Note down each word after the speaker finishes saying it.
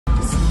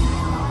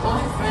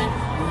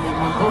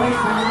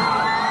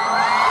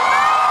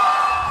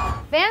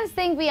Fans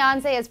think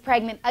Beyoncé is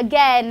pregnant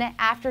again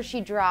after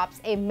she drops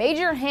a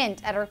major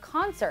hint at her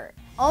concert.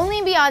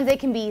 Only Beyoncé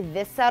can be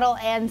this subtle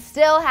and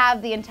still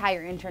have the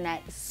entire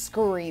internet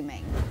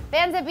screaming.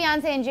 Fans at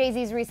Beyonce and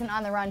Jay-Z's recent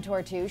On the Run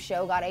Tour 2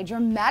 show got a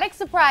dramatic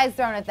surprise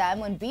thrown at them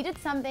when B did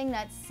something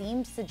that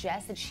seemed to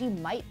suggest that she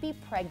might be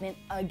pregnant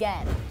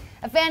again.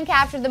 A fan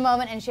captured the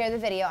moment and shared the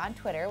video on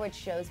Twitter, which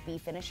shows B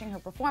finishing her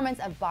performance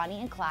of Bonnie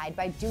and Clyde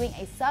by doing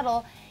a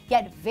subtle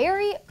yet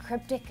very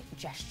cryptic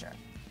gesture.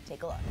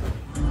 Take a look.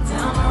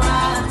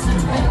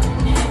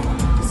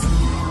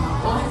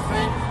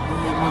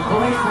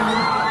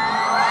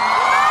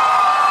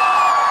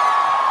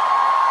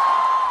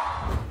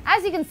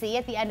 As you can see,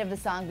 at the end of the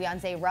song,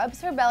 Beyoncé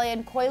rubs her belly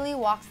and coyly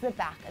walks to the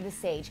back of the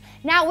stage.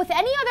 Now, with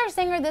any other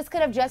singer, this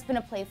could have just been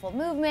a playful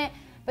movement,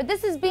 but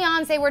this is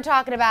Beyoncé we're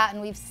talking about,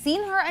 and we've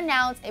seen her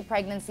announce a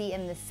pregnancy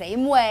in the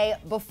same way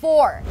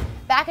before.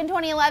 Back in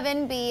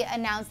 2011, B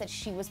announced that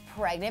she was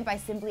pregnant by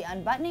simply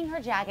unbuttoning her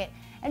jacket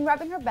and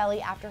rubbing her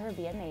belly after her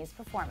VMAs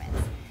performance.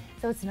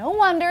 So it's no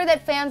wonder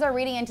that fans are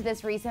reading into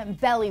this recent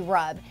belly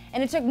rub,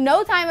 and it took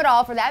no time at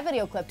all for that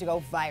video clip to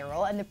go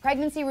viral and the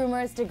pregnancy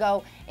rumors to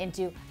go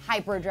into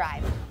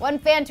hyperdrive. One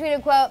fan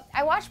tweeted, quote,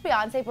 "I watched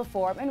Beyoncé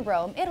perform in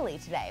Rome, Italy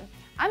today.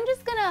 I'm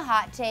just gonna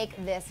hot take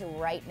this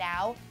right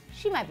now.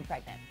 She might be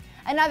pregnant."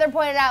 Another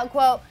pointed out,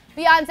 quote,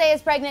 "Beyoncé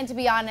is pregnant, to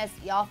be honest.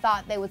 Y'all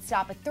thought they would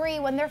stop at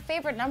 3 when their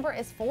favorite number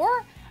is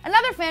 4?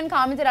 Another fan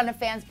commented on a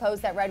fan's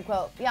post that read,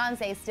 quote,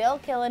 "Beyoncé still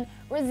killing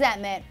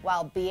resentment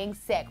while being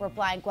sick,"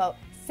 replying, quote,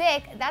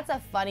 "Sick? That's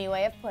a funny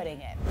way of putting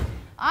it."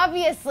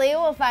 Obviously,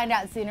 we'll find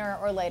out sooner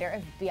or later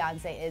if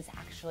Beyoncé is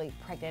actually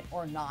pregnant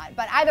or not.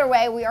 But either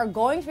way, we are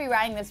going to be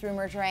riding this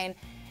rumor train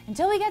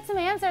until we get some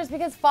answers,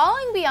 because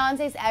following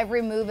Beyoncé's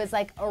every move is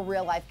like a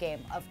real-life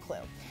game of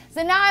Clue.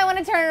 So now I want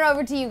to turn it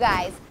over to you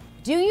guys.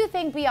 Do you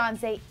think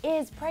Beyoncé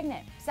is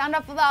pregnant? Sound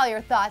off with all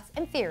your thoughts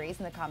and theories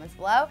in the comments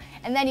below,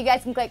 and then you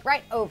guys can click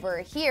right over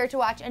here to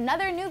watch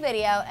another new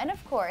video, and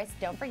of course,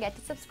 don't forget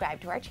to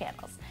subscribe to our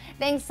channels.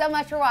 Thanks so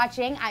much for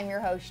watching. I'm your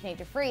host, Sinead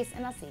DeFries,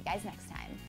 and I'll see you guys next time.